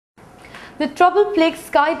The trouble-plagued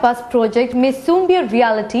Skybus project may soon be a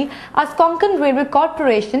reality as Konkan Railway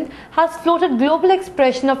Corporation has floated global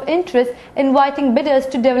expression of interest inviting bidders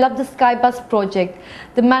to develop the Skybus project.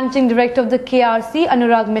 The managing director of the KRC,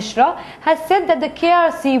 Anurag Mishra, has said that the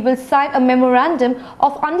KRC will sign a memorandum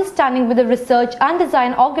of understanding with the research and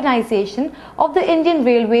design organization of the Indian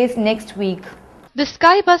Railways next week. The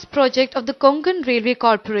Skybus project of the Konkan Railway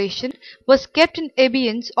Corporation was kept in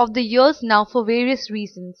abeyance of the years now for various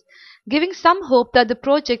reasons. Giving some hope that the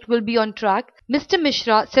project will be on track, Mr.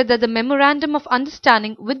 Mishra said that the Memorandum of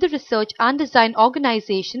Understanding with the Research and Design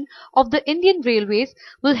Organization of the Indian Railways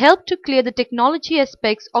will help to clear the technology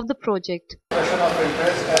aspects of the project. Expression of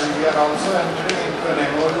interest, and we are also entering into an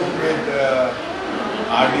MOU with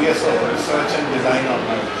RDS of Research and Design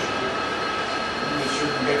Organization. This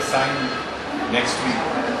should get signed next week.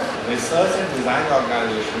 Research and Design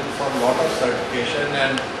Organization for a lot of certification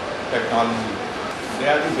and technology. They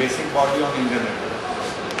are the basic body on Indian Railway.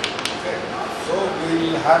 Okay. So we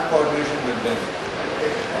will have coordination with them.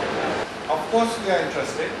 Of course we are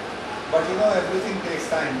interested, but everything takes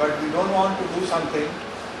time. But we don't want to do something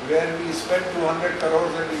where we spend 200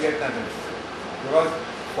 crores and we get nothing. Because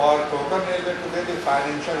for Konkan Railway today the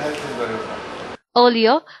financial health is very important.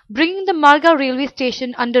 Earlier, bringing the Marga railway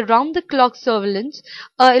station under round-the-clock surveillance,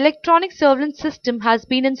 an electronic surveillance system has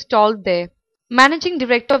been installed there. Managing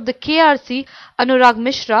Director of the KRC, Anurag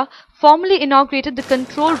Mishra, formally inaugurated the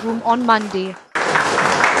control room on Monday.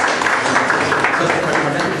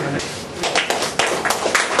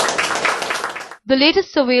 The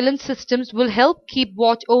latest surveillance systems will help keep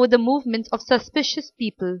watch over the movements of suspicious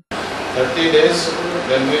people. 30 days,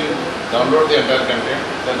 then we'll download the entire content,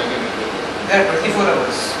 then again it will. There are 24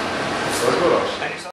 hours. 24 hours.